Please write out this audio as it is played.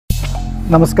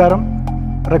നമസ്കാരം.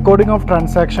 Recording of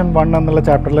transaction 1 എന്നുള്ള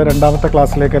ചാപ്റ്ററിലെ രണ്ടാമത്തെ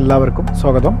ക്ലാസ്സിലേക്ക് എല്ലാവർക്കും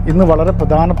സ്വാഗതം. ഇന്ന് വളരെ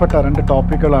പ്രധാനപ്പെട്ട രണ്ട്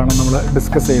ടോപ്പിക്കുകളാണ് നമ്മൾ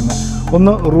ഡിസ്കസ് ചെയ്യുന്നത്.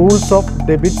 ഒന്ന്, rules of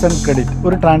debits and credit.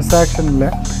 ഒരു ട്രാൻസാക്ഷനിലെ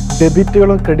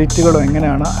ഡെബിറ്റുകളും ക്രെഡിറ്റുകളും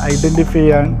എങ്ങനെയാണ് ഐഡൻറ്റിഫൈ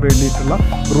ചെയ്യാൻ വേണ്ടിയിട്ടുള്ള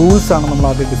റൂൾസാണ് നമ്മൾ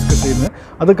ആദ്യം ഡിസ്കസ് ചെയ്യുന്നത്.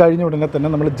 അത് കഴിഞ്ഞ ഉടനെ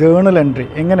തന്നെ നമ്മൾ ജേർണൽ എൻട്രി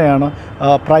എങ്ങനെയാണ്,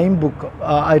 പ്രൈം ബുക്ക്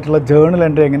ആയിട്ടുള്ള ജേർണൽ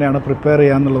എൻട്രി എങ്ങനെയാണ് പ്രിപ്പയർ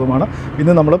ചെയ്യുക എന്നുള്ളതുമാണ്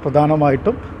ഇന്ന് നമ്മൾ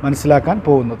പ്രധാനമായിട്ടും മനസ്സിലാക്കാൻ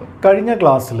പോകുന്നത്. കഴിഞ്ഞ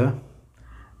ക്ലാസ്സിൽ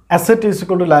asset is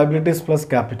equal to liabilities plus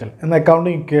capital എന്ന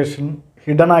അക്കൗണ്ടിങ് ഇക്വേഷൻ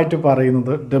ഹിഡൻ ആയിട്ട്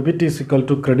പറയുന്നത് debit is equal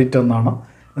to credit എന്നാണ്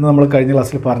എന്ന് നമ്മൾ കഴിഞ്ഞ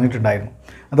ക്ലാസ്സിൽ പറഞ്ഞിട്ടുണ്ടായിരുന്നു.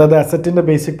 അതായത് അസറ്റിൻ്റെ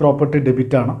ബേസിക് പ്രോപ്പർട്ടി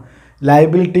ഡെബിറ്റാണ്,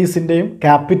 ലയബിലിറ്റീസിൻ്റെയും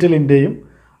ക്യാപിറ്റലിൻ്റെയും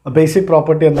ബേസിക്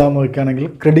പ്രോപ്പർട്ടി എന്താണെന്ന് നോക്കുകയാണെങ്കിൽ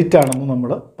ക്രെഡിറ്റ് ആണെന്ന്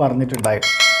നമ്മൾ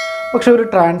പറഞ്ഞിട്ടുണ്ടായിരുന്നു. പക്ഷേ ഒരു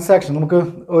ട്രാൻസാക്ഷൻ, നമുക്ക്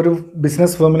ഒരു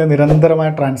ബിസിനസ് ഫേമിൽ നിരന്തരമായ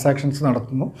ട്രാൻസാക്ഷൻസ്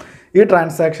നടത്തുന്നു. ഈ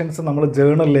ട്രാൻസാക്ഷൻസ് നമ്മൾ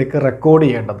ജേർണലിലേക്ക് റെക്കോർഡ്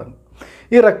ചെയ്യേണ്ടതുണ്ട്.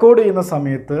 ഈ റെക്കോർഡ് ചെയ്യുന്ന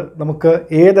സമയത്ത് നമുക്ക്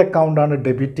ഏത് അക്കൗണ്ടാണ്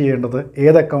ഡെബിറ്റ് ചെയ്യേണ്ടത്,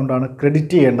 ഏത് അക്കൗണ്ടാണ്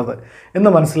ക്രെഡിറ്റ് ചെയ്യേണ്ടത് എന്ന്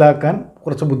മനസ്സിലാക്കാൻ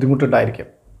കുറച്ച് ബുദ്ധിമുട്ടുണ്ടായിരിക്കും,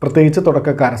 പ്രത്യേകിച്ച്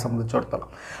തുടക്കക്കാരെ സംബന്ധിച്ചിടത്തോളം.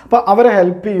 അപ്പോൾ അവരെ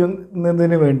ഹെൽപ്പ്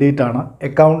ചെയ്യുന്നതിന് വേണ്ടിയിട്ടാണ്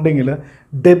അക്കൗണ്ടിങ്ങിൽ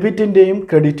ഡെബിറ്റിൻ്റെയും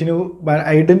ക്രെഡിറ്റിനും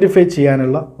ഐഡൻറ്റിഫൈ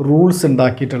ചെയ്യാനുള്ള റൂൾസ്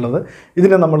ഉണ്ടാക്കിയിട്ടുള്ളത്.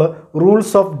 ഇതിനെ നമ്മൾ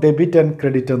rules of debit and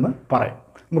credit എന്ന് പറയും.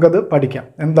 നമുക്കത് പഠിക്കാം.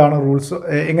 എന്താണ് റൂൾസ്,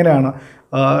 എങ്ങനെയാണ്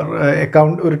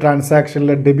ഒരു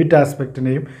ട്രാൻസാക്ഷനിലെ ഡെബിറ്റ്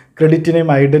ആസ്പെക്റ്റിനെയും ക്രെഡിറ്റിനെയും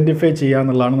ഐഡൻറ്റിഫൈ ചെയ്യുക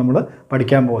എന്നുള്ളതാണ് നമ്മൾ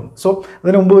പഠിക്കാൻ പോകുന്നത്. സോ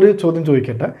അതിന് മുമ്പ് ഒരു ചോദ്യം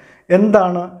ചോദിക്കട്ടെ,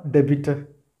 എന്താണ് ഡെബിറ്റ്?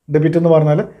 ഡെബിറ്റ് എന്ന്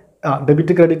പറഞ്ഞാൽ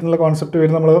ഡെബിറ്റ് ക്രെഡിറ്റ് എന്നുള്ള കോൺസെപ്റ്റ്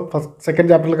വരുന്നത് നമ്മൾ സെക്കൻഡ്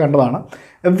ചാപ്റ്ററിൽ കണ്ടതാണ്.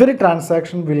 Every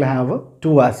transaction will have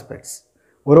 2 aspects.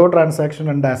 ഓരോ ട്രാൻസാക്ഷൻ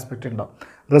 2 ആസ്പെക്റ്റ് ഉണ്ടാവും,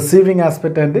 receiving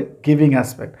aspect and giving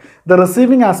aspect. The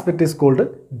receiving aspect is called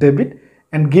debit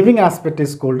and giving aspect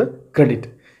is called credit.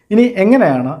 ഇനി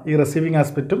എങ്ങനെയാണ് ഈ റിസീവിങ്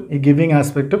ആസ്പെക്റ്റും ഈ ഗിവിങ്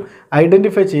ആസ്പെക്റ്റും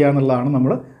ഐഡൻറ്റിഫൈ ചെയ്യുക എന്നുള്ളതാണ്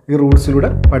നമ്മൾ ഈ റൂൾസിലൂടെ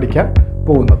പഠിക്കാൻ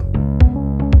പോകുന്നത്.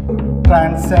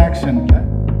 ട്രാൻസാക്ഷനിൽ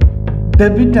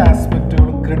ഡെബിറ്റ്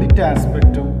ആസ്പെക്റ്റുകളും ക്രെഡിറ്റ്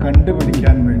ആസ്പെക്റ്റും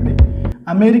കണ്ടുപിടിക്കാൻ വേണ്ടി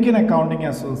അമേരിക്കൻ അക്കൗണ്ടിങ്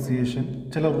അസോസിയേഷൻ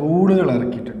ചില റൂളുകൾ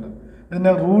ഇറക്കിയിട്ടുണ്ട്.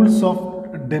 ഇതിൻ്റെ rules of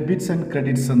debits and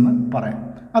credits എന്ന് പറയാം.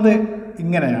 അത്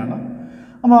ഇങ്ങനെയാണ്.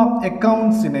 അപ്പോൾ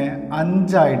അക്കൗണ്ട്സിനെ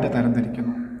 5 ആയിട്ട്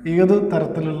തരംതിരിക്കുന്നു. ഏത്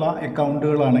തരത്തിലുള്ള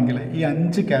അക്കൗണ്ടുകളാണെങ്കിൽ ഈ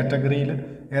 5 കാറ്റഗറിയിൽ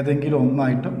ഏതെങ്കിലും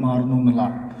ഒന്നായിട്ട് മാറുന്നു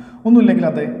എന്നുള്ളതാണ്. ഒന്നുമില്ലെങ്കിൽ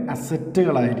അത്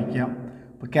അസറ്റുകളായിരിക്കാം.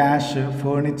 ഇപ്പോൾ ക്യാഷ്,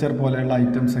 ഫേർണിച്ചർ പോലെയുള്ള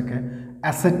ഐറ്റംസൊക്കെ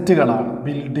അസറ്റുകളാണ്.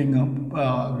 ബിൽഡിങ്,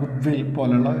 ഗുഡ്വിൽ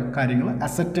പോലെയുള്ള കാര്യങ്ങൾ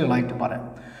അസറ്റുകളായിട്ട് പറയാം.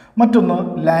 മറ്റൊന്ന്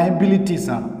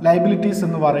ലയബിലിറ്റീസാണ്. ലയബിലിറ്റീസ്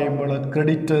എന്ന് പറയുമ്പോൾ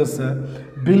ക്രെഡിറ്റേഴ്സ്,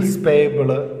 ബിൽസ്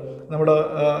പേയബിൾ, നമ്മൾ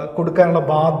കൊടുക്കാനുള്ള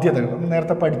ബാധ്യതകൾ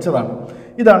നേരത്തെ പഠിച്ചതാണ്.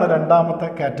 ഇതാണ് രണ്ടാമത്തെ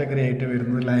കാറ്റഗറി ആയിട്ട്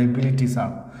വരുന്നത്,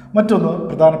 ലയബിലിറ്റീസാണ്. മറ്റൊന്ന്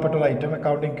പ്രധാനപ്പെട്ട ഒരു ഐറ്റം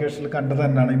അക്കൗണ്ടിങ് കേസിൽ കണ്ടത്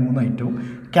തന്നെയാണ് ഈ 3 ഐറ്റവും.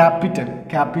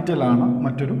 ക്യാപിറ്റലാണ്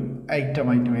മറ്റൊരു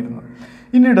ഐറ്റമായിട്ട് വരുന്നത്.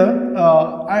 പിന്നീട്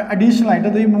അഡീഷണൽ ആയിട്ട്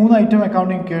ഇത് ഈ 3 ഐറ്റം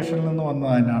അക്കൗണ്ടിങ് കേസിൽ നിന്ന്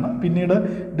വന്നത് തന്നെയാണ്. പിന്നീട്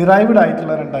ഡിറൈവ്ഡ്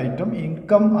ആയിട്ടുള്ള 2 ഐറ്റം,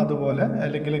 ഇൻകം, അതുപോലെ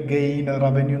അല്ലെങ്കിൽ ഗെയിൻ,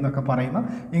 റവന്യൂ എന്നൊക്കെ പറയുന്ന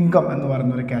ഇൻകം എന്ന്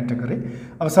പറയുന്നൊരു കാറ്റഗറി.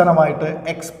 അവസാനമായിട്ട്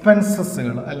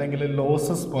എക്സ്പെൻസസുകൾ അല്ലെങ്കിൽ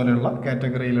ലോസസ് പോലെയുള്ള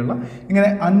കാറ്റഗറിയിലുള്ള ഇങ്ങനെ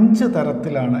 5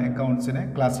 തരത്തിലാണ് അക്കൗണ്ട്സിനെ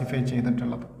ക്ലാസിഫൈ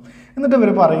ചെയ്തിട്ടുള്ളത്. എന്നിട്ട് ഇവർ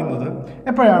പറയുന്നത്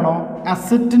എപ്പോഴാണോ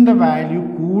അസറ്റിൻ്റെ വാല്യൂ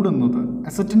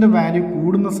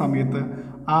കൂടുന്ന സമയത്ത്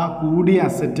ആ കൂടിയ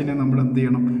അസറ്റിനെ നമ്മൾ എന്ത്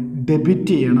ചെയ്യണം,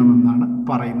 ഡെബിറ്റ് ചെയ്യണമെന്നാണ്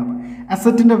പറയുന്നത്.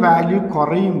 അസറ്റിൻ്റെ വാല്യൂ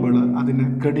കുറയുമ്പോൾ അതിന്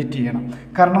ക്രെഡിറ്റ് ചെയ്യണം.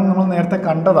 കാരണം നമ്മൾ നേരത്തെ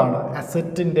കണ്ടതാണ്,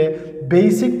 അസറ്റിൻ്റെ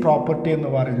ബേസിക് പ്രോപ്പർട്ടി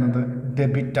എന്ന് പറയുന്നത്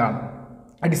ഡെബിറ്റാണ്.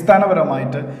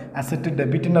 അടിസ്ഥാനപരമായിട്ട് അസറ്റ്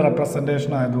ഡെബിറ്റിൻ്റെ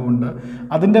റെപ്രസെൻറ്റേഷൻ ആയതുകൊണ്ട്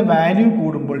അതിൻ്റെ വാല്യൂ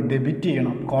കൂടുമ്പോൾ ഡെബിറ്റ്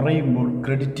ചെയ്യണം, കുറയുമ്പോൾ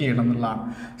ക്രെഡിറ്റ് ചെയ്യണം എന്നുള്ളതാണ്.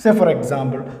 Say for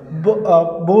example,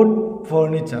 boat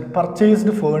furniture,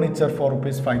 purchased furniture four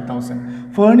 ₹5,000.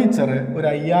 Furniture ഒരു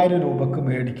 5,000 രൂപക്ക്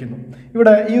മേടിക്കുന്നു.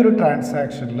 ഇവിടെ ഈ ഒരു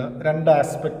ട്രാൻസാക്ഷനിൽ 2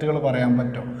 ആസ്പെക്റ്റുകൾ പറയാൻ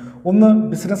പറ്റും. ഒന്ന്,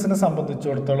 ബിസിനസ്സിനെ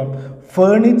സംബന്ധിച്ചിടത്തോളം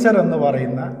ഫേർണിച്ചർ എന്ന്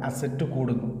പറയുന്ന അസറ്റ്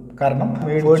കൂടുന്നു, കാരണം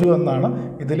മേടിച്ചു എന്നാണ്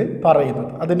ഇതിൽ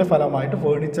പറയുന്നത്. അതിൻ്റെ ഫലമായിട്ട്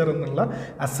ഫേർണിച്ചർ എന്നുള്ള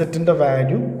അസറ്റിൻ്റെ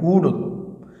വാല്യൂ കൂടുന്നു.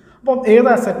 അപ്പം ഏത്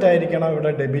അസറ്റായിരിക്കണം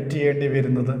ഇവിടെ ഡെബിറ്റ് ചെയ്യേണ്ടി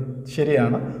വരുന്നത്?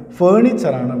 ശരിയാണ്,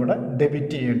 ഫേർണിച്ചറാണ് ഇവിടെ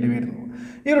ഡെബിറ്റ് ചെയ്യേണ്ടി വരുന്നത്.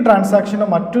 ഈ ഒരു ട്രാൻസാക്ഷൻ്റെ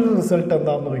മറ്റൊരു റിസൾട്ട്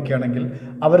എന്താണെന്ന് നോക്കുകയാണെങ്കിൽ,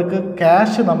 അവർക്ക്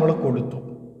ക്യാഷ് നമ്മൾ കൊടുത്തു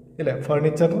ഇല്ലേ,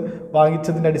 ഫേർണിച്ചർ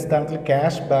വാങ്ങിച്ചതിൻ്റെ അടിസ്ഥാനത്തിൽ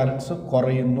ക്യാഷ് ബാലൻസ്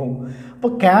കുറയുന്നു.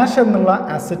 അപ്പോൾ ക്യാഷ് എന്നുള്ള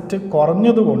അസറ്റ്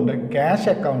കുറഞ്ഞതുകൊണ്ട് ക്യാഷ്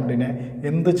അക്കൗണ്ടിനെ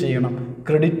എന്ത് ചെയ്യണം,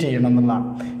 ക്രെഡിറ്റ് ചെയ്യണം എന്നുള്ളതാണ്.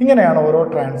 ഇങ്ങനെയാണ് ഓരോ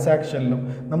ട്രാൻസാക്ഷനിലും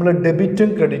നമ്മൾ ഡെബിറ്റും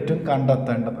ക്രെഡിറ്റും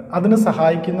കണ്ടെത്തേണ്ടത്. അതിന്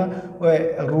സഹായിക്കുന്ന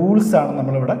റൂൾസാണ്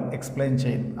നമ്മളിവിടെ എക്സ്പ്ലെയിൻ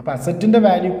ചെയ്യുന്നത്. അപ്പോൾ അസറ്റിൻ്റെ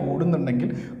വാല്യൂ കൂടുന്നുണ്ടെങ്കിൽ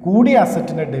കൂടിയ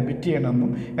അസറ്റിനെ ഡെബിറ്റ്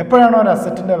ചെയ്യണമെന്നും, എപ്പോഴാണോ ഒരു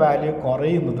അസറ്റിൻ്റെ വാല്യൂ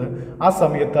കുറയുന്നത് ആ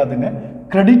സമയത്ത് അതിനെ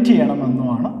ക്രെഡിറ്റ്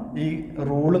ചെയ്യണമെന്നുമാണ് ഈ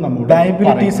റൂള്. നമ്മൾ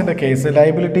ലയബിലിറ്റീസിൻ്റെ കേസ്,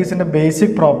 ലയബിലിറ്റീസിൻ്റെ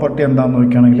ബേസിക് പ്രോപ്പർട്ടി എന്താണെന്ന്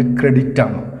നോക്കുകയാണെങ്കിൽ ക്രെഡിറ്റ്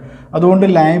ആണ്. അതുകൊണ്ട്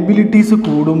ലയബിലിറ്റീസ്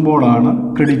കൂടുമ്പോഴാണ്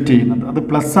ക്രെഡിറ്റ് ചെയ്യുന്നത്, അത്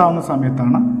പ്ലസ് ആവുന്ന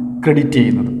സമയത്താണ് ക്രെഡിറ്റ്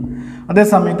ചെയ്യുന്നത്. അതേ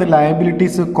സമയത്ത്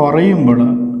ലയബിലിറ്റീസ് കുറയുമ്പോൾ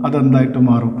അതെന്തായിട്ട്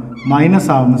മാറും? മൈനസ്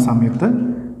ആവുന്ന സമയത്ത്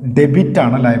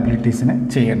ഡെബിറ്റാണ് ലയബിലിറ്റീസിനെ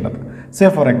ചെയ്യേണ്ടത്. സേ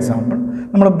ഫോർ എക്സാമ്പിൾ,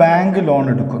 നമ്മൾ ബാങ്ക് ലോൺ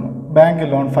എടുക്കുന്നു. Bank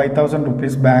loan 5,000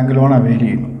 rupees bank loan avail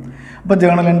ചെയ്യുന്നു. അപ്പോൾ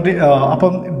ജേണൽ എൻട്രി,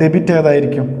 അപ്പം ഡെബിറ്റ്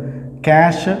ഏതായിരിക്കും?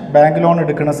 ക്യാഷ്. ബാങ്ക് ലോൺ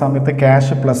എടുക്കുന്ന സമയത്ത്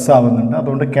ക്യാഷ് പ്ലസ് ആവുന്നുണ്ട്,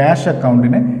 അതുകൊണ്ട് ക്യാഷ്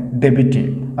അക്കൗണ്ടിനെ ഡെബിറ്റ്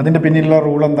ചെയ്യും. അതിൻ്റെ പിന്നിലുള്ള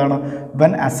റൂൾ എന്താണ്?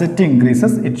 When asset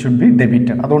increases it should be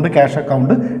debited. അതുകൊണ്ട് ക്യാഷ്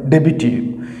അക്കൗണ്ട് ഡെബിറ്റ് ചെയ്യും.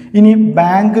 ഇനി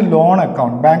ബാങ്ക് ലോൺ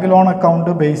അക്കൗണ്ട്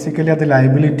ബേസിക്കലി അത്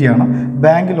ലയബിലിറ്റിയാണ്.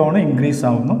 ബാങ്ക് ലോൺ ഇൻക്രീസ്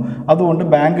ആവുന്നു, അതുകൊണ്ട്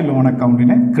ബാങ്ക് ലോൺ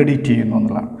അക്കൗണ്ടിനെ ക്രെഡിറ്റ് ചെയ്യുന്നു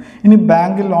എന്നുള്ളതാണ്. ഇനി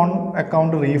ബാങ്ക് ലോൺ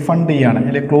അക്കൗണ്ട് റീഫണ്ട് ചെയ്യുകയാണ്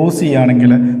അല്ലെങ്കിൽ ക്ലോസ്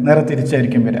ചെയ്യുകയാണെങ്കിൽ നേരെ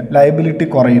തിരിച്ചായിരിക്കും വരിക, ലയബിലിറ്റി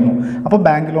കുറയുന്നു. അപ്പോൾ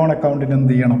ബാങ്ക് ലോൺ അക്കൗണ്ടിന്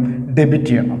എന്ത് ചെയ്യണം? ഡെബിറ്റ്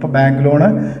ചെയ്യണം. അപ്പോൾ ബാങ്ക് ലോൺ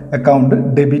അക്കൗണ്ട്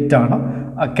ഡെബിറ്റാണ്,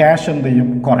 ക്യാഷ് എന്ത് ചെയ്യും?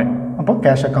 കുറയും. അപ്പോൾ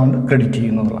ക്യാഷ് അക്കൗണ്ട് ക്രെഡിറ്റ്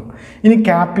ചെയ്യുന്നതാണ്. ഇനി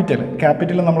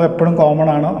ക്യാപിറ്റൽ നമ്മൾ എപ്പോഴും കോമൺ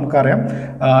ആണ്, നമുക്കറിയാം.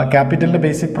 ക്യാപിറ്റലിൻ്റെ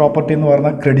ബേസിക് പ്രോപ്പർട്ടി എന്ന്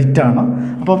പറയുന്നത് ക്രെഡിറ്റ് ആണ്.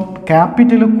 അപ്പം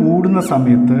ക്യാപിറ്റൽ കൂടുന്ന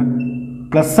സമയത്ത്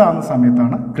പ്ലസ് ആവുന്ന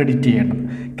സമയത്താണ് ക്രെഡിറ്റ് ചെയ്യേണ്ടത്.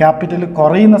 ക്യാപിറ്റൽ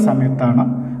കുറയുന്ന സമയത്താണ്,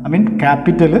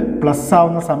 ക്യാപിറ്റൽ പ്ലസ്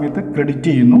ആവുന്ന സമയത്ത് ക്രെഡിറ്റ്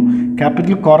ചെയ്യുന്നു,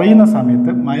 ക്യാപിറ്റൽ കുറയുന്ന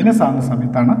സമയത്ത് മൈനസ് ആവുന്ന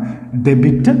സമയത്താണ്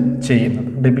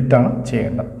ഡെബിറ്റാണ്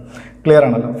ചെയ്യേണ്ടത്. ക്ലിയർ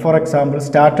ആണല്ലോ? For example,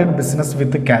 started business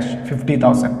with cash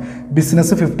 50,000.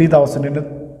 Business 50,000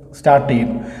 start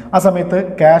ചെയ്യുന്നു. ആ സമയത്ത്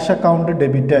ക്യാഷ് അക്കൗണ്ട്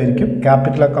ഡെബിറ്റ് ആയിരിക്കും,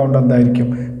 ക്യാപിറ്റൽ അക്കൗണ്ട് എന്തായിരിക്കും?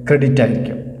 ക്രെഡിറ്റ്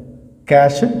ആയിരിക്കും.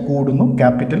 ക്യാഷ് കൂടുന്നു,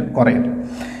 ക്യാപിറ്റൽ കുറയുന്നു.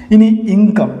 ഇനി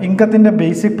ഇൻകത്തിൻ്റെ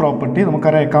ബേസിക് പ്രോപ്പർട്ടി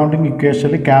നമുക്കറിയാം. അക്കൗണ്ടിങ്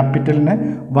ഇക്വേഷനിൽ ക്യാപിറ്റലിനെ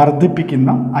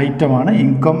വർദ്ധിപ്പിക്കുന്ന ഐറ്റമാണ്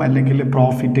ഇൻകം അല്ലെങ്കിൽ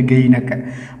പ്രോഫിറ്റ്, ഗെയിനൊക്കെ.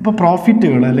 അപ്പോൾ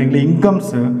പ്രോഫിറ്റുകൾ അല്ലെങ്കിൽ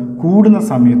ഇൻകംസ് കൂടുന്ന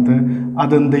സമയത്ത്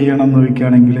അതെന്ത് ചെയ്യണം എന്ന്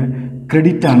ചോദിക്കുകയാണെങ്കിൽ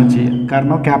ക്രെഡിറ്റ് ആണ് ചെയ്യുക.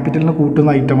 കാരണം ക്യാപിറ്റലിന് കൂട്ടുന്ന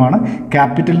ഐറ്റമാണ്.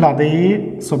 ക്യാപിറ്റലിൻ്റെ അതേ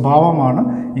സ്വഭാവമാണ്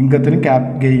ഇൻകത്തിനും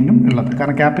ഗെയിനും ഉള്ളത്.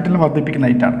 കാരണം ക്യാപിറ്റലിനെ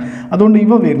വർദ്ധിപ്പിക്കുന്ന ഐറ്റമാണ്. അതുകൊണ്ട്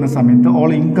ഇവ വരുന്ന സമയത്ത്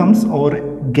all incomes or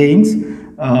gains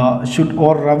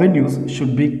or revenues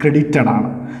should be credited ആണ്.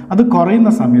 അത് കുറയുന്ന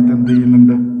സമയത്ത് എന്ത്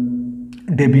ചെയ്യുന്നുണ്ട്?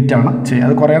 ഡെബിറ്റാണ് ചെയ്യുക.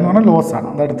 അത് കുറയാന്ന് പറഞ്ഞാൽ ലോസ് ആണ്.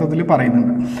 അത് അടുത്തതിൽ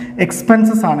പറയുന്നുണ്ട്.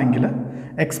 എക്സ്പെൻസസ് ആണെങ്കിൽ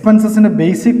എക്സ്പെൻസസിൻ്റെ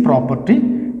ബേസിക് പ്രോപ്പർട്ടി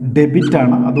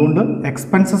ഡെബിറ്റാണ്. അതുകൊണ്ട്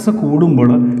എക്സ്പെൻസസ് കൂടുമ്പോൾ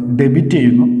ഡെബിറ്റ്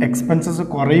ചെയ്യുന്നു, എക്സ്പെൻസസ്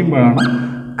കുറയുമ്പോഴാണ്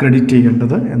ക്രെഡിറ്റ്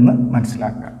ചെയ്യേണ്ടത് എന്ന്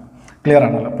മനസ്സിലാക്കുക. ക്ലിയർ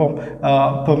ആണല്ലോ?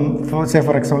 ഇപ്പം സേ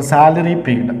ഫോർ എക്സാമ്പിൾ,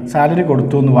 സാലറി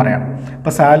കൊടുത്തു എന്ന് പറയണം.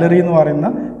 ഇപ്പോൾ സാലറി എന്ന് പറയുന്ന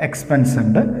എക്സ്പെൻസ്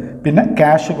ഉണ്ട്, പിന്നെ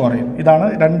ക്യാഷ് കുറയും. ഇതാണ്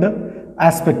രണ്ട്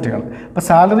ആസ്പെക്റ്റുകൾ. ഇപ്പോൾ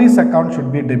salaries account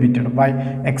should be debited by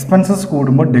expenses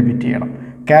കൂടുമ്പോൾ ഡെബിറ്റ് ചെയ്യണം.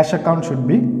 Cash account should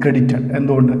be credited.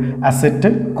 എന്തുകൊണ്ട്?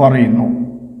 അസറ്റ് കുറയുന്നു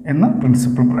എന്ന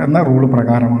എന്ന റൂള്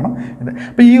പ്രകാരമാണ് ഇത്.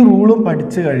 അപ്പോൾ ഈ റൂളും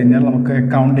പഠിച്ചു കഴിഞ്ഞാൽ നമുക്ക്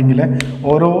അക്കൗണ്ടിങ്ങിലെ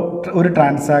ഒരു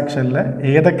ട്രാൻസാക്ഷനിൽ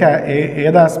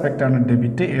ഏത് ആസ്പെക്റ്റാണ്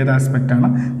ഡെബിറ്റ്, ഏത് ആസ്പെക്റ്റാണ്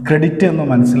ക്രെഡിറ്റ് എന്ന്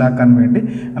മനസ്സിലാക്കാൻ വേണ്ടി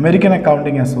American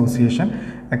accounting association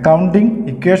accounting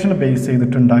equation base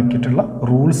ചെയ്തിട്ടുണ്ടാക്കിയിട്ടുള്ള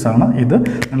റൂൾസാണ് ഇത്.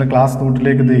 നിങ്ങൾ ക്ലാസ്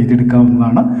നോട്ടിലേക്ക് ഇത്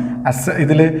എഴുതിയെടുക്കാവുന്നതാണ്.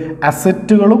 ഇതിൽ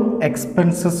അസറ്റുകളും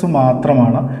എക്സ്പെൻസസും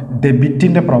മാത്രമാണ്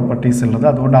ഡെബിറ്റിൻ്റെ പ്രോപ്പർട്ടീസ് ഉള്ളത്.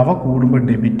 അതുകൊണ്ട് അവ കൂടുമ്പോൾ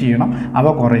ഡെബിറ്റ് ചെയ്യണം, അവ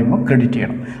കുറയുമ്പോൾ ക്രെഡിറ്റ്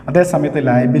ചെയ്യണം. അതേസമയത്ത്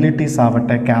ലയബിലിറ്റീസ്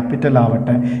ആവട്ടെ, ക്യാപിറ്റൽ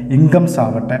ആവട്ടെ, ഇൻകംസ്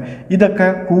ആവട്ടെ, ഇതൊക്കെ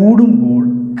കൂടുമ്പോൾ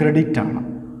ക്രെഡിറ്റ് ആണ്,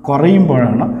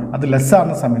 കുറയുമ്പോഴാണ്, അത് ലെസ്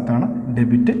ആകുന്ന സമയത്താണ്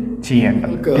ഡെബിറ്റ്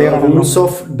ചെയ്യേണ്ടത്. Rules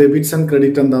of debits and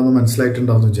credit എന്താണെന്ന്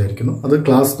മനസ്സിലായിട്ടുണ്ടാവും വിചാരിക്കുന്നു. അത്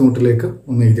ക്ലാസ് നോട്ടിലേക്ക്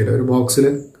ഒന്ന് എഴുതിയില്ല, ഒരു ബോക്സിൽ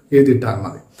എഴുതിയിട്ടാൽ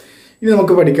മതി. ഇനി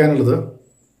നമുക്ക് പഠിക്കാനുള്ളത്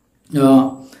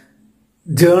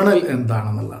ജേണൽ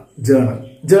എന്താണെന്നുള്ളതാണ്.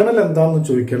 ജേണൽ എന്താണെന്ന്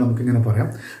ചോദിക്കാൻ നമുക്കിങ്ങനെ പറയാം.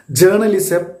 Journal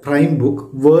is A prime book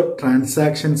where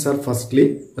transactions are firstly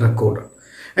recorded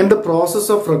and the process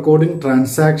of recording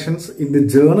transactions in the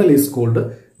journal is called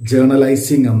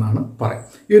ജേർണലൈസിംഗ് എന്നാണ് പറയാം.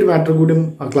 ഈ ഒരു മാറ്റർ കൂടി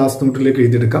ആ ക്ലാസ് നോട്ടിലേക്ക്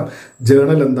എഴുതിയെടുക്കാം.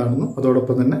 ജേണൽ എന്താണെന്നും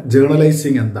അതോടൊപ്പം തന്നെ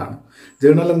ജേർണലൈസിംഗ് എന്താണ്.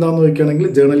 ജേണൽ എന്താണെന്ന് ചോദിക്കുകയാണെങ്കിൽ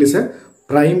journal is A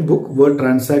prime book where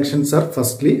transactions are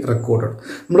firstly recorded.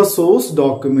 നമ്മുടെ സോഴ്സ്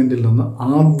ഡോക്യുമെന്റിൽ നിന്ന്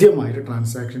ആദ്യമായിട്ട്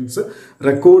ട്രാൻസാക്ഷൻസ്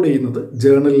റെക്കോർഡ് ചെയ്യുന്നത്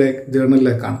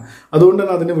ജേണലിലേക്കാണ്. അതുകൊണ്ട്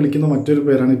തന്നെ അതിനെ വിളിക്കുന്ന മറ്റൊരു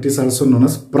പേരാണ് it is also known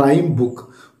as prime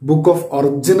book of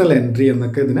original entry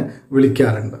എന്നൊക്കെ ഇതിനെ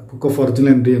വിളിക്കാറുണ്ട്. ബുക്ക് ഓഫ്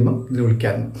ഒറിജിനൽ എൻട്രി എന്നും ഇതിനെ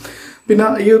വിളിക്കാറുണ്ട്. പിന്നെ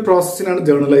ഈ ഒരു പ്രോസസ്സിനാണ്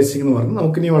ജേർണലൈസിംഗ് എന്ന് പറയുന്നത്.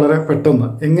 നമുക്കിനി വളരെ പെട്ടെന്ന്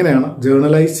എങ്ങനെയാണ്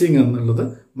ജേർണലൈസിംഗ് എന്നുള്ളത്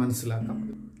മനസ്സിലാക്കാം.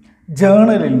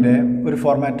 ജേർണലിൻ്റെ ഒരു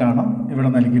ഫോർമാറ്റാണ് ഇവിടെ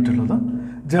നൽകിയിട്ടുള്ളത്.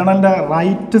 ജേർണലിൻ്റെ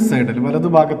റൈറ്റ് സൈഡിൽ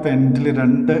വലതുഭാഗത്തെ എൻഡിൽ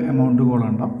 2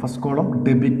 എമൗണ്ടുകളുണ്ടാവും. ഫസ്റ്റ് കോളം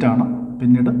ഡെബിറ്റ് ആണ്,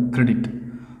 പിന്നീട് ക്രെഡിറ്റ്.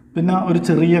 പിന്നെ ഒരു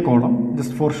ചെറിയ കോളം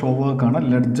ജസ്റ്റ് ഫോർ ഷോ വർക്കാണ്,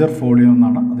 ലെഡ്ജർ ഫോളിയോ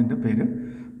എന്നാണ് അതിൻ്റെ പേര്.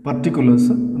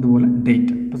 പർട്ടിക്കുലേഴ്സ്, അതുപോലെ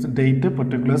date.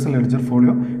 Particulars, ledger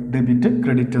folio, debit,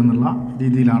 credit എന്നുള്ള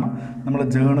രീതിയിലാണ് നമ്മൾ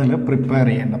ജേണൽ പ്രിപ്പയർ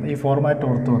ചെയ്യേണ്ടത്. ഈ ഫോർമാറ്റ്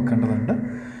ഓർത്ത് വെക്കേണ്ടതുണ്ട്.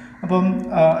 അപ്പം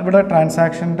ഇവിടെ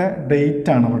ട്രാൻസാക്ഷൻ്റെ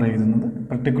ഡേറ്റാണ് ഇവിടെ എഴുതുന്നത്.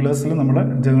 പർട്ടിക്കുലേഴ്സിൽ നമ്മൾ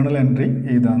ജേണൽ എൻട്രി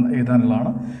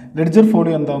എഴുതാനുള്ളതാണ്. ലെഡ്ജർ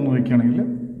ഫോളിയോ എന്താണെന്ന് ചോദിക്കുകയാണെങ്കിൽ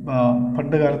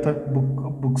പണ്ട് കാലത്ത്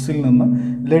ബുക്സിൽ നിന്ന്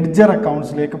ലെഡ്ജർ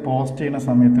അക്കൗണ്ട്സിലേക്ക് പോസ്റ്റ് ചെയ്യുന്ന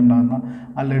സമയത്തുണ്ടാകുന്ന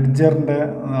ആ ലെഡ്ജറിൻ്റെ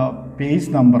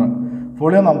പേജ് നമ്പർ,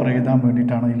 ഫോളിയോ നമ്പർ എഴുതാൻ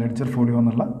വേണ്ടിയിട്ടാണ് ഈ ലെഡ്ജർ ഫോളിയോ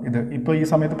എന്നുള്ള ഇത്. ഇപ്പോൾ ഈ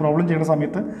സമയത്ത് പ്രോബ്ലം ചെയ്യുന്ന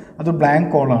സമയത്ത് അത് ബ്ലാങ്ക്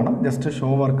കോളാണ്, ജസ്റ്റ്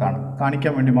ഷോ വർക്കാണ്,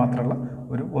 കാണിക്കാൻ വേണ്ടി മാത്രമുള്ള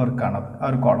ഒരു വർക്കാണത്, ആ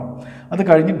ഒരു കോളം. അത്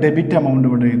കഴിഞ്ഞ് ഡെബിറ്റ് എമൗണ്ട്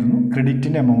ഇവിടെ എഴുതുന്നു,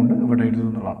 ക്രെഡിറ്റിൻ്റെ എമൗണ്ട് ഇവിടെ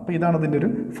എഴുതുന്നു എന്നുള്ളതാണ്. അപ്പോൾ ഇതാണ് ഇതിൻ്റെ ഒരു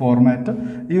ഫോർമാറ്റ്.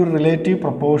 ഈ ഒരു റിലേറ്റീവ്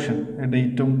പ്രൊപ്പോർഷൻ,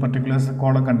 ഡേറ്റും പർട്ടിക്കുലേഴ്സ്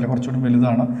കോളം കണ്ടില്ല, കുറച്ചുകൂടി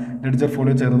വലുതാണ്, ലെഡ്ജർ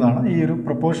ഫോളിയോ ചെറുതാണ്. ഈ ഒരു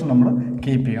പ്രൊപ്പോർഷൻ നമ്മൾ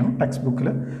കീപ്പ് ചെയ്യണം. ടെക്സ്റ്റ് ബുക്കിൽ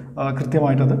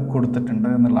കൃത്യമായിട്ടത് കൊടുത്തിട്ടുണ്ട്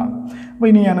എന്നുള്ളതാണ്. അപ്പോൾ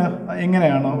ഇനി ഞാൻ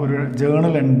എങ്ങനെയാണ് ഒരു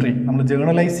ജേണൽ എൻട്രി, നമ്മൾ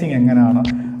ജേണലൈസിങ് എങ്ങനെയാണ്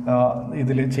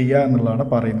ഇതിൽ ചെയ്യുക എന്നുള്ളതാണ്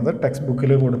പറയുന്നത്. ടെക്സ്റ്റ്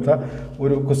ബുക്കിൽ കൊടുത്ത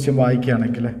ഒരു ക്വസ്റ്റ്യൻ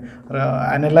വായിക്കുകയാണെങ്കിൽ,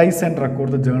 analyse and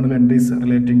record the journal entries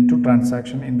relating to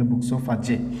transaction in the books of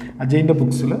Ajay. അജയിൻ്റെ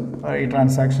ബുക്സിൽ ഈ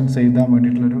ട്രാൻസാക്ഷൻസ് എഴുതാൻ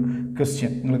വേണ്ടിയിട്ടുള്ളൊരു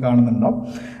ക്വസ്റ്റ്യൻ നിങ്ങൾ കാണുന്നുണ്ടാവും.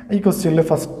 ഈ ക്വസ്റ്റ്യനിൽ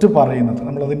ഫസ്റ്റ് പറയുന്നത്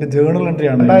നമ്മളതിൻ്റെ ജേണൽ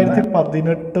എൻട്രിയാണ്.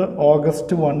 2018 August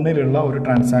 1 ഒരു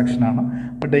ട്രാൻസാക്ഷനാണ്.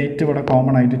 ഇപ്പോൾ ഡേറ്റ് ഇവിടെ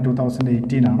കോമൺ ആയിട്ട്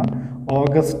 2018 ആണ്.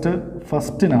 August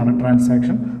 1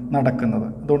 ട്രാൻസാക്ഷൻ നടക്കുന്നത്,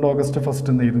 അതുകൊണ്ട് August 1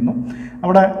 എന്ന് എഴുതുന്നു.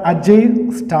 അവിടെ Ajay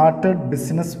started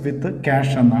business with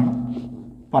cash എന്നാണ്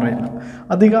പറയുന്നത്.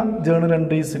 അധിക ജേണൽ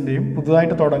എൻട്രീസിൻ്റെയും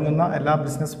പുതുതായിട്ട് തുടങ്ങുന്ന എല്ലാ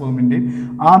ബിസിനസ് ഫേമിൻ്റെയും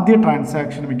ആദ്യ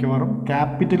ട്രാൻസാക്ഷൻ മിക്കവാറും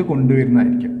ക്യാപിറ്റൽ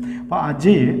കൊണ്ടുവരുന്നതായിരിക്കും. അപ്പോൾ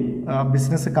അജയ്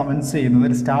ബിസിനസ് കമൻസ്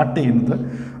ചെയ്യുന്നത്, സ്റ്റാർട്ട് ചെയ്യുന്നത്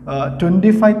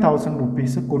 25,000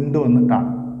 rupees കൊണ്ടുവന്നിട്ടാണ്,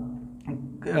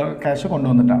 ക്യാഷ്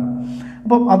കൊണ്ടുവന്നിട്ടാണ്.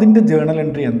 അപ്പം അതിൻ്റെ ജേണൽ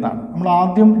എൻട്രി എന്താണ്? നമ്മൾ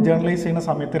ആദ്യം ജേണലൈസ് ചെയ്യുന്ന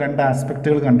സമയത്ത് 2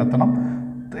 ആസ്പെക്റ്റുകൾ കണ്ടെത്തണം.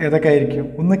 ഏതൊക്കെ ആയിരിക്കും?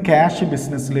 ഒന്ന്, ക്യാഷ്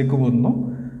ബിസിനസ്സിലേക്ക് വന്നു.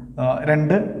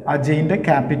 2, അജയിൻ്റെ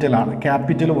ക്യാപിറ്റലാണ്,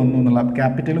 ക്യാപിറ്റൽ വന്നു എന്നുള്ള,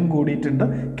 ക്യാപിറ്റലും കൂടിയിട്ടുണ്ട്,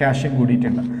 ക്യാഷും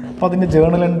കൂടിയിട്ടുണ്ട്. അപ്പോൾ അതിൻ്റെ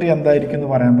ജേണൽ എൻട്രി എന്തായിരിക്കും എന്ന്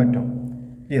പറയാൻ പറ്റും?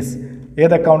 യെസ്.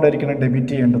 ഏത് അക്കൗണ്ട് ആയിരിക്കണം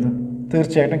ഡെബിറ്റ് ചെയ്യേണ്ടത്?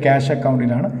 തീർച്ചയായിട്ടും ക്യാഷ്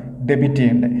അക്കൗണ്ടിലാണ് ഡെബിറ്റ്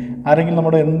ചെയ്യേണ്ടത്. ആരെങ്കിലും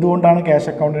നമ്മുടെ എന്തുകൊണ്ടാണ് ക്യാഷ്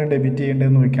അക്കൗണ്ടിന് ഡെബിറ്റ്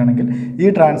ചെയ്യേണ്ടതെന്ന് ചോദിക്കുകയാണെങ്കിൽ, ഈ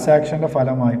ട്രാൻസാക്ഷൻ്റെ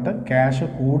ഫലമായിട്ട് ക്യാഷ്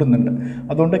കൂടുന്നുണ്ട്,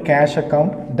 അതുകൊണ്ട് cash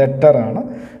account ഡെറ്ററാണ്.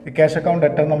 Cash account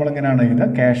debtor നമ്മളിങ്ങനെയാണ് എഴുതുക,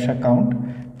 ക്യാഷ് അക്കൗണ്ട്,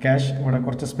 ക്യാഷ് ഇവിടെ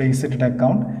കുറച്ച് സ്പേസ് ഇട്ടിട്ട്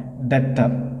അക്കൗണ്ട്, ഡെറ്റർ,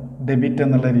 ഡെബിറ്റ്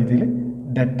എന്നുള്ള രീതിയിൽ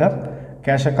debtor,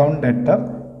 cash account debtor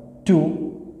to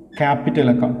capital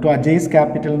account, to അജയ്സ്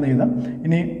capital എന്ന് എഴുതാം.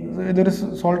 ഇനി ഇതൊരു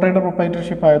സോൾ ട്രേഡർ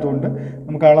പ്രൊപ്പറേറ്റർഷിപ്പ് ആയതുകൊണ്ട്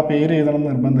നമുക്ക് ആളെ പേര് എഴുതണം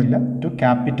നിർബന്ധമില്ല, ടു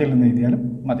ക്യാപിറ്റൽ എന്ന് എഴുതിയാലും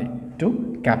മതി. ടു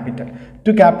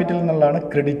ക്യാപിറ്റൽ എന്നുള്ളതാണ്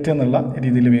ക്രെഡിറ്റ് എന്നുള്ള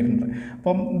രീതിയിൽ വരുന്നത്.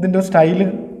 അപ്പം ഇതിൻ്റെ style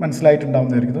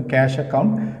മനസ്സിലായിട്ടുണ്ടാവുന്നതായിരിക്കും. Cash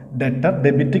account debtor,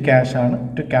 debit cash ആണ്,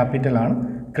 ടു ക്യാപിറ്റൽ ആണ്,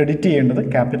 ക്രെഡിറ്റ് ചെയ്യേണ്ടത്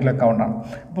ക്യാപിറ്റൽ അക്കൗണ്ടാണ്.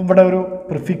 അപ്പോൾ ഇവിടെ ഒരു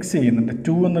പ്രിഫിക്സ് ചെയ്യുന്നുണ്ട്,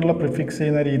 ടു എന്നുള്ള പ്രിഫിക്സ്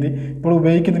ചെയ്യുന്ന രീതി ഇപ്പോൾ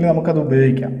ഉപയോഗിക്കുന്നില്ല, നമുക്കത്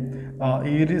ഉപയോഗിക്കാം.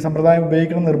 ഈ ഒരു സമ്പ്രദായം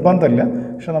ഉപയോഗിക്കണം നിർബന്ധമില്ല,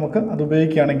 പക്ഷെ നമുക്ക് അത്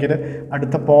ഉപയോഗിക്കുകയാണെങ്കിൽ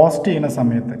അടുത്ത പോസ്റ്റ് ചെയ്യുന്ന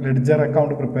സമയത്ത്, ലെഡ്ജർ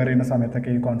അക്കൗണ്ട് പ്രിപ്പയർ ചെയ്യുന്ന സമയത്തൊക്കെ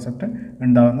ഈ കോൺസെപ്റ്റ്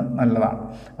ഉണ്ടാകുന്നത് നല്ലതാണ്.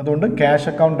 അതുകൊണ്ട് ക്യാഷ്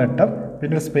അക്കൗണ്ട് ഡെറ്റർ,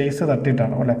 പിന്നെ ഒരു സ്പേസ്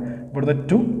തട്ടിയിട്ടാണ് അല്ലേ, ഇവിടുത്തെ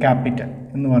ടു ക്യാപിറ്റൽ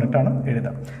എന്ന് പറഞ്ഞിട്ടാണ്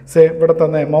എഴുതുക. ഇവിടെ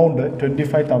തന്ന എമൗണ്ട്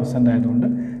 25,000 ആയതുകൊണ്ട്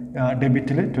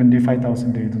ഡെബിറ്റിൽ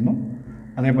 25,000 എഴുതുന്നു,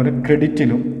 അതേപോലെ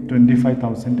ക്രെഡിറ്റിലും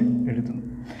 25,000 എഴുതുന്നു.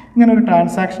 ഇങ്ങനെ ഒരു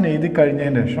ട്രാൻസാക്ഷൻ എഴുതി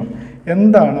കഴിഞ്ഞതിന് ശേഷം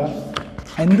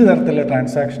എന്ത് തരത്തിലുള്ള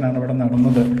ട്രാൻസാക്ഷനാണ് ഇവിടെ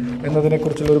നടന്നത്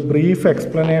എന്നതിനെക്കുറിച്ചുള്ള ഒരു ബ്രീഫ്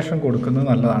എക്സ്പ്ലനേഷൻ കൊടുക്കുന്നത്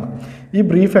നല്ലതാണ്. ഈ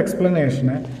ബ്രീഫ്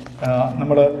എക്സ്പ്ലനേഷനെ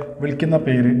നമ്മൾ വിളിക്കുന്ന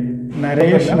പേര്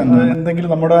നരേഷൻ എന്ന്,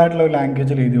 എന്തെങ്കിലും നമ്മുടേതായിട്ടുള്ള ഒരു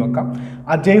ലാംഗ്വേജിൽ എഴുതി വെക്കാം.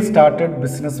 Ajay started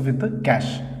business with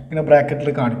cash, ഇങ്ങനെ ബ്രാക്കറ്റിൽ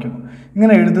കാണിക്കുന്നു.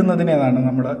 ഇങ്ങനെ എഴുതുന്നതിനേതാണ്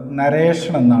നമ്മൾ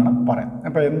നരേഷൻ എന്നാണ് പറയുന്നത്.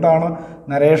 അപ്പോൾ എന്താണ്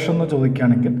നരേഷൻ എന്ന്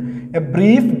ചോദിക്കുകയാണെങ്കിൽ, A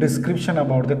brief description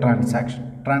about the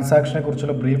ട്രാൻസാക്ഷനെ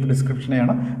കുറിച്ചുള്ള ബ്രീഫ്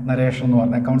ഡിസ്ക്രിപ്ഷനെയാണ് നരേഷൻ എന്ന്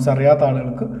പറയുന്നത്. അക്കൗണ്ട്സ് അറിയാത്ത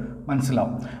ആളുകൾക്ക്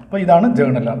മനസ്സിലാവും. അപ്പോൾ ഇതാണ്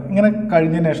ജേണലാണ്. ഇങ്ങനെ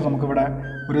കഴിഞ്ഞതിന് ശേഷം നമുക്കിവിടെ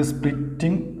ഒരു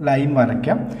സ്പ്ലിറ്റിംഗ് ലൈൻ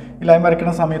വരയ്ക്കാം. ഈ ലൈൻ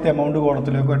വരയ്ക്കുന്ന സമയത്ത് എമൗണ്ട്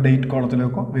കോളത്തിലേക്കോ ഡേറ്റ്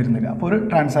കോളത്തിലേക്കോ വരുന്നില്ല. അപ്പോൾ ഒരു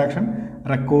ട്രാൻസാക്ഷൻ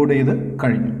റെക്കോർഡ് ചെയ്ത്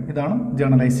കഴിഞ്ഞു. ഇതാണ്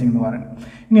ജേണലൈസിംഗ് എന്ന് പറയുന്നത്.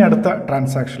 ഇനി അടുത്ത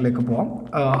ട്രാൻസാക്ഷനിലേക്ക് പോകാം.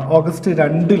 August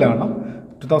 2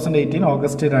 2018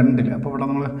 August 2. അപ്പോൾ ഇവിടെ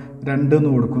നമ്മൾ 2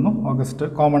 എന്ന് കൊടുക്കുന്നു. ഓഗസ്റ്റ്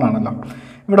കോമൺ ആണല്ലോ.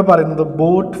 ഇവിടെ പറയുന്നത്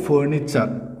ബോട്ട് ഫേർണിച്ചർ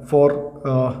ഫോർ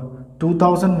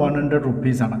 2,100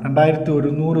 rupees ആണ്.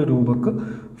 2,100 രൂപക്ക്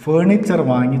ഫേർണിച്ചർ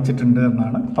വാങ്ങിച്ചിട്ടുണ്ട്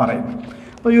എന്നാണ് പറയുന്നത്.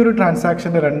 അപ്പോൾ ഈ ഒരു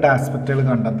ട്രാൻസാക്ഷൻ്റെ 2 ആസ്പെക്റ്റുകൾ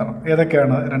കണ്ടെത്തണം.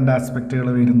 ഏതൊക്കെയാണ് 2 ആസ്പെക്റ്റുകൾ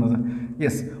വരുന്നത്?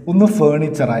 യെസ്, ഒന്ന്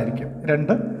ഫേർണിച്ചർ ആയിരിക്കും.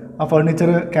 2, ആ ഫേർണിച്ചർ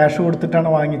ക്യാഷ് കൊടുത്തിട്ടാണ്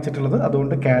വാങ്ങിച്ചിട്ടുള്ളത്,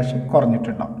 അതുകൊണ്ട് ക്യാഷ്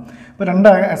കുറഞ്ഞിട്ടുണ്ടാവും. അപ്പോൾ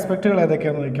 2 ആസ്പെക്റ്റുകൾ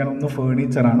ഏതൊക്കെയാണെന്ന് ചോദിക്കുകയാണ്. ഒന്ന്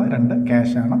ഫേർണിച്ചറാണ്, 2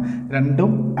 ക്യാഷാണ്.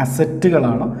 രണ്ടും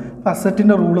അസറ്റുകളാണ്. അപ്പോൾ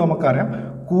അസറ്റിൻ്റെ റൂൾ നമുക്കറിയാം,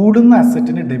 കൂടുന്ന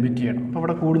അസറ്റിന് ഡെബിറ്റ് ചെയ്യണം. അപ്പോൾ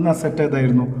ഇവിടെ കൂടുന്ന അസറ്റ്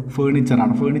ഏതായിരുന്നു?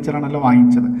 ഫേർണിച്ചറാണല്ലോ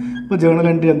വാങ്ങിച്ചത്. അപ്പോൾ ജേണൽ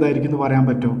എൻട്രി എന്തായിരിക്കും എന്ന് പറയാൻ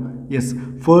പറ്റുമോ? യെസ്,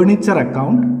 ഫേർണിച്ചർ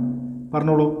അക്കൗണ്ട്,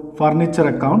 പറഞ്ഞോളൂ, furniture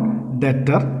account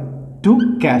debtor to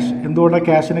cash. എന്തുകൊണ്ടാണ്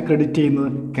ക്യാഷിനെ ക്രെഡിറ്റ്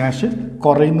ചെയ്യുന്നത്? ക്യാഷ്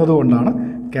കുറയുന്നത് കൊണ്ടാണ്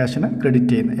ക്യാഷിനെ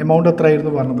ക്രെഡിറ്റ് ചെയ്യുന്നത്. എമൗണ്ട്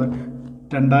എത്രയായിരുന്നു പറഞ്ഞത്?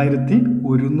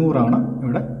 2,100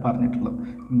 ഇവിടെ പറഞ്ഞിട്ടുള്ളത്,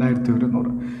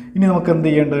 2,100. ഇനി നമുക്ക് എന്ത്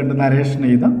ചെയ്യേണ്ടതുണ്ട്? നരേഷൻ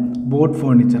ചെയ്ത ബോട്ട്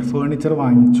ഫേർണിച്ചർ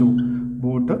വാങ്ങിച്ചു,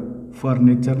 ബോട്ട്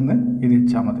ഫർണിച്ചറിന് ഇത്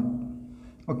വെച്ചാൽ മതി.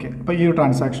 ഓക്കെ, അപ്പോൾ ഈ ഒരു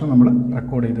ട്രാൻസാക്ഷൻ നമ്മൾ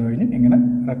റെക്കോർഡ് ചെയ്ത് കഴിഞ്ഞ് ഇങ്ങനെ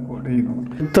റെക്കോർഡ് ചെയ്യുന്നു.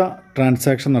 അടുത്ത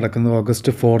ട്രാൻസാക്ഷൻ നടക്കുന്നത് August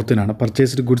 4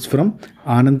 purchased goods from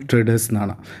Anand traders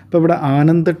എന്നാണ്. അപ്പോൾ ഇവിടെ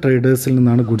ആനന്ദ് ട്രേഡേഴ്സിൽ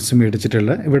നിന്നാണ് ഗുഡ്സ്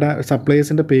മേടിച്ചിട്ടുള്ളത്. ഇവിടെ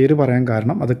സപ്ലയേഴ്സിൻ്റെ പേര് പറയാൻ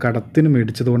കാരണം അത് കടത്തിന്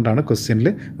മേടിച്ചതുകൊണ്ടാണ് ക്വസ്റ്റ്യനിൽ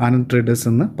ആനന്ദ് ട്രേഡേഴ്സ്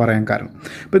എന്ന് പറയാൻ കാരണം.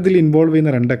 അപ്പോൾ ഇതിൽ ഇൻവോൾവ്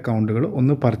ചെയ്യുന്ന 2 അക്കൗണ്ടുകൾ,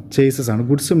 ഒന്ന് പർച്ചേസസ് ആണ്.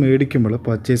 ഗുഡ്സ് മേടിക്കുമ്പോൾ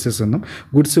പർച്ചേസസ് എന്നും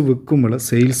ഗുഡ്സ് വിൽക്കുമ്പോൾ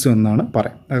സെയിൽസും എന്നാണ്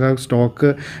പറയാം. അതായത്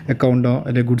സ്റ്റോക്ക് അക്കൗണ്ടോ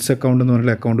അല്ലെങ്കിൽ ഗുഡ്സ് അക്കൗണ്ട് എന്ന്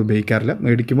പറഞ്ഞാൽ അക്കൗണ്ട് ഉപയോഗിക്കാറില്ല.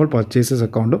 മേടിക്കുമ്പോൾ പർച്ചേസസ്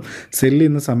അക്കൗണ്ടും സെല്ല്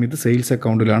ചെയ്യുന്ന സമയത്ത് സെയിൽസ്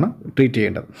അക്കൗണ്ടിലാണ് ട്രീറ്റ്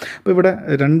ചെയ്യേണ്ടത്. അപ്പോൾ ഇവിടെ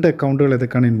 2 അക്കൗണ്ടുകൾ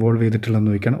ഏതൊക്കെയാണ് ഇൻവോൾവ്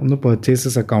ചെയ്തിട്ടുള്ളതെന്ന് ചോദിക്കുകയാണ്. ഒന്ന്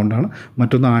പർച്ചേസസ് അക്കൗണ്ടാണ്,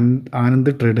 മറ്റൊന്ന്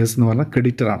ആനന്ദ് ട്രേഡേഴ്സ് എന്ന് പറഞ്ഞാൽ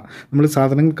ക്രെഡിറ്ററാണ്. നമ്മൾ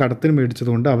സാധനങ്ങൾ കടത്തിന്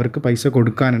മേടിച്ചതുകൊണ്ട് അവർക്ക് പൈസ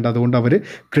കൊടുക്കാനുണ്ട്, അതുകൊണ്ട് അവർ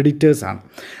ക്രെഡിറ്റേഴ്സാണ്.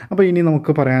 അപ്പോൾ ഇനി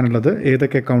നമുക്ക് പറയാനുള്ളത്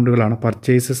ഏതൊക്കെ അക്കൗണ്ടുകളാണ്.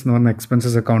 പർച്ചേസസ് എന്ന് പറഞ്ഞാൽ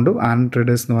എക്സ്പെൻസസ് അക്കൗണ്ടും ആനന്ദ്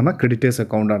ട്രേഡേഴ്സ് എന്ന് പറഞ്ഞാൽ ക്രെഡിറ്റേഴ്സ്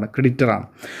അക്കൗണ്ടാണ്, ക്രെഡിറ്ററാണ്.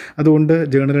 അതുകൊണ്ട്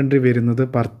ജേണൽ എൻട്രി വരുന്നത്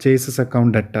പർച്ചേസസ്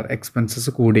അക്കൗണ്ട് ഡെറ്റർ,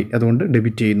 എക്സ്പെൻസസ് കൂടി, അതുകൊണ്ട്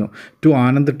ഡെബിറ്റ് ചെയ്യുന്നു. ടു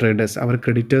ആനന്ദ് ട്രേഡേഴ്സ്, അവർ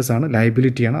ക്രെഡിറ്റേഴ്സാണ്,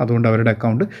 ലയബിലിറ്റിയാണ്, അതുകൊണ്ട് അവരുടെ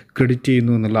അക്കൗണ്ട് ക്രെഡിറ്റ്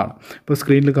ചെയ്യുന്നു എന്നുള്ളതാണ്. ഇപ്പോൾ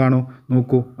സ്ക്രീനിൽ കാണൂ,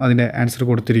 നോക്കൂ, അതിൻ്റെ ആൻസർ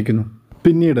കൊടുത്തിരിക്കുന്നു.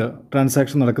 പിന്നീട്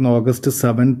ട്രാൻസാക്ഷൻ നടക്കുന്ന August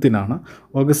 7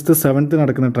 August 7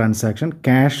 നടക്കുന്ന ട്രാൻസാക്ഷൻ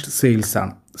ക്യാഷ് സെയിൽസ്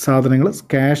ആണ്. സാധനങ്ങൾ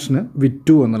ക്യാഷിന്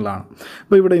വിറ്റു എന്നുള്ളതാണ്.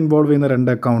 അപ്പോൾ ഇവിടെ ഇൻവോൾവ് ചെയ്യുന്ന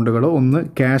 2 അക്കൗണ്ടുകൾ, ഒന്ന്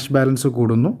ക്യാഷ് ബാലൻസ്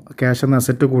കൂടുന്നു, ക്യാഷ് എന്ന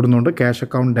അസറ്റ് കൂടുന്നുണ്ട്, ക്യാഷ്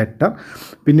അക്കൗണ്ട് ഡെറ്റർ.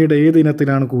 പിന്നീട് ഏത്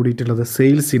ഇനത്തിലാണ് കൂടിയിട്ടുള്ളത്?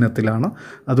 സെയിൽസ് ഇനത്തിലാണ്,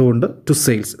 അതുകൊണ്ട് ടു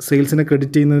സെയിൽസ്. സെയിൽസിനെ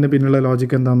ക്രെഡിറ്റ് ചെയ്യുന്നതിന് പിന്നിലുള്ള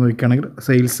ലോജിക്ക് എന്താണെന്ന് ചോദിക്കുകയാണെങ്കിൽ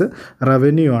സെയിൽസ്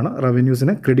റവന്യൂ ആണ്,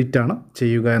 റവന്യൂസിനെ ക്രെഡിറ്റ് ആണ്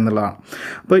ചെയ്യുക എന്നുള്ളതാണ്.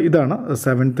 അപ്പോൾ ഇതാണ്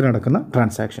 7 നടക്കുന്ന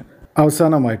ട്രാൻസാക്ഷൻ.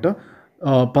 അവസാനമായിട്ട്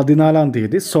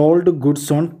 14 sold goods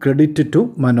on credit to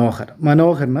Manohar.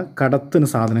 മനോഹറിന് കടത്തിന്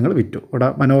സാധനങ്ങൾ വിറ്റു. ഇവിടെ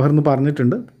മനോഹർ എന്ന്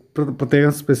പറഞ്ഞിട്ടുണ്ട്,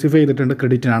 പ്രത്യേകം സ്പെസിഫൈ ചെയ്തിട്ടുണ്ട്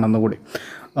ക്രെഡിറ്റിനാണെന്ന് കൂടി.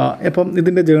 അപ്പം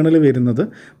ഇതിൻ്റെ ജേണൽ വരുന്നത്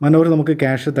മനോഹർ നമുക്ക്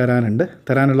ക്യാഷ്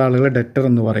തരാനുള്ള ആളുകളെ ഡെറ്റർ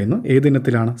എന്ന് പറയുന്നു.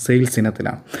 ഏതിനത്തിലാണ്? സെയിൽസ്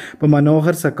ഇനത്തിലാണ്. അപ്പോൾ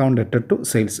മനോഹർസ് account debtor to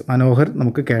sales. Manohar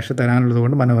നമുക്ക് ക്യാഷ് തരാനുള്ളത്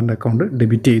കൊണ്ട് മനോഹറിൻ്റെ അക്കൗണ്ട്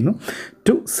ഡെബിറ്റ് ചെയ്യുന്നു.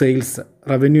 ടു സെയിൽസ്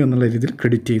റവന്യൂ എന്നുള്ള രീതിയിൽ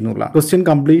ക്രെഡിറ്റ് ചെയ്യുന്നുള്ള ക്വസ്റ്റ്യൻ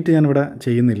കംപ്ലീറ്റ് ഞാനിവിടെ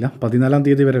ചെയ്യുന്നില്ല.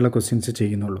 14 വരെയുള്ള ക്വസ്റ്റ്യൻസ്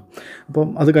ചെയ്യുന്നുള്ളൂ. അപ്പം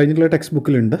അത് കഴിഞ്ഞിട്ടുള്ള ടെക്സ്റ്റ്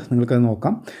ബുക്കിലുണ്ട്, നിങ്ങൾക്കത്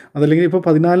നോക്കാം. അതല്ലെങ്കിൽ ഇപ്പോൾ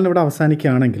 14 ഇവിടെ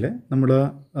അവസാനിക്കുകയാണെങ്കിൽ നമ്മൾ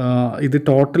ഇത്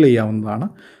ടോട്ടൽ ചെയ്യാവുന്നതാണ്.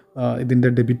 ഇതിൻ്റെ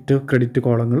ഡെബിറ്റ് ക്രെഡിറ്റ്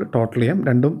കോളങ്ങൾ ടോട്ടൽ ചെയ്യാം,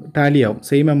 രണ്ടും ടാലി ആവും,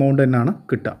 സെയിം എമൗണ്ട് തന്നെയാണ്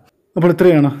കിട്ടുക. അപ്പോൾ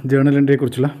ഇത്രയാണ് ജേണൽ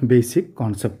എൻട്രിയെക്കുറിച്ചുള്ള ബേസിക്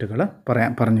കോൺസെപ്റ്റുകൾ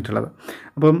പറഞ്ഞിട്ടുള്ളത്.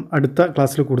 അപ്പം അടുത്ത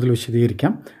ക്ലാസ്സിൽ കൂടുതൽ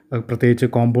വിശദീകരിക്കാം. പ്രത്യേകിച്ച്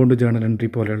കോമ്പൗണ്ട് ജേണൽ എൻട്രി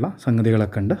പോലെയുള്ള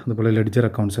സംഗതികളൊക്കെ ഉണ്ട്. അതുപോലെ ലെഡ്ജർ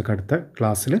അക്കൗണ്ട്സൊക്കെ അടുത്ത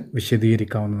ക്ലാസ്സിൽ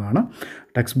വിശദീകരിക്കാവുന്നതാണ്.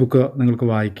 ടെക്സ്റ്റ് ബുക്ക് നിങ്ങൾക്ക്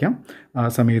വായിക്കാം. ആ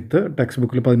സമയത്ത് ടെക്സ്റ്റ്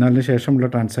ബുക്കിൽ 14 ശേഷമുള്ള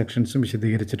ട്രാൻസാക്ഷൻസും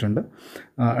വിശദീകരിച്ചിട്ടുണ്ട്.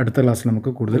 അടുത്ത ക്ലാസ്സിൽ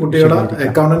നമുക്ക് കൂടുതൽ കുട്ടികളുടെ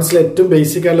അക്കൗണ്ടൻസിലെ ഏറ്റവും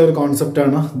ബേസിക് ആയിട്ടുള്ള ഒരു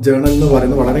കോൺസെപ്റ്റാണ് ജേണൽ എന്ന്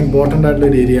പറയുന്നത്. വളരെ ഇമ്പോർട്ടൻ്റ് ആയിട്ടുള്ള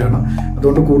ഒരു ഏരിയ ആണ്.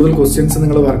 അതുകൊണ്ട് കൂടുതൽ ക്വസ്റ്റ്യൻസ്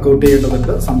നിങ്ങൾ വർക്കൗട്ട്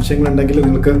ചെയ്യേണ്ടതുണ്ട്. സംശയങ്ങളുണ്ടെങ്കിൽ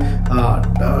നിങ്ങൾക്ക്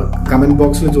കമൻറ്റ്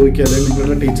ബോക്സിൽ ചോദിക്കുക, അല്ലെങ്കിൽ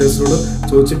നിങ്ങളുടെ ടീച്ചേഴ്സിനോട്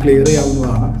ചോദിച്ച് ക്ലിയർ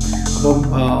ചെയ്യാവുന്നതാണ്. അപ്പം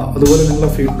അതുപോലെ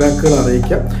നിങ്ങളുടെ ഫീഡ്ബാക്കുകൾ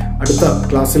അറിയിക്കാം. അടുത്ത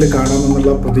ക്ലാസ്സിൽ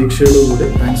കാണാമെന്നുള്ള പ്രതീക്ഷയോടുകൂടി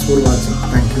thanks for watching.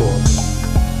 Thank you all.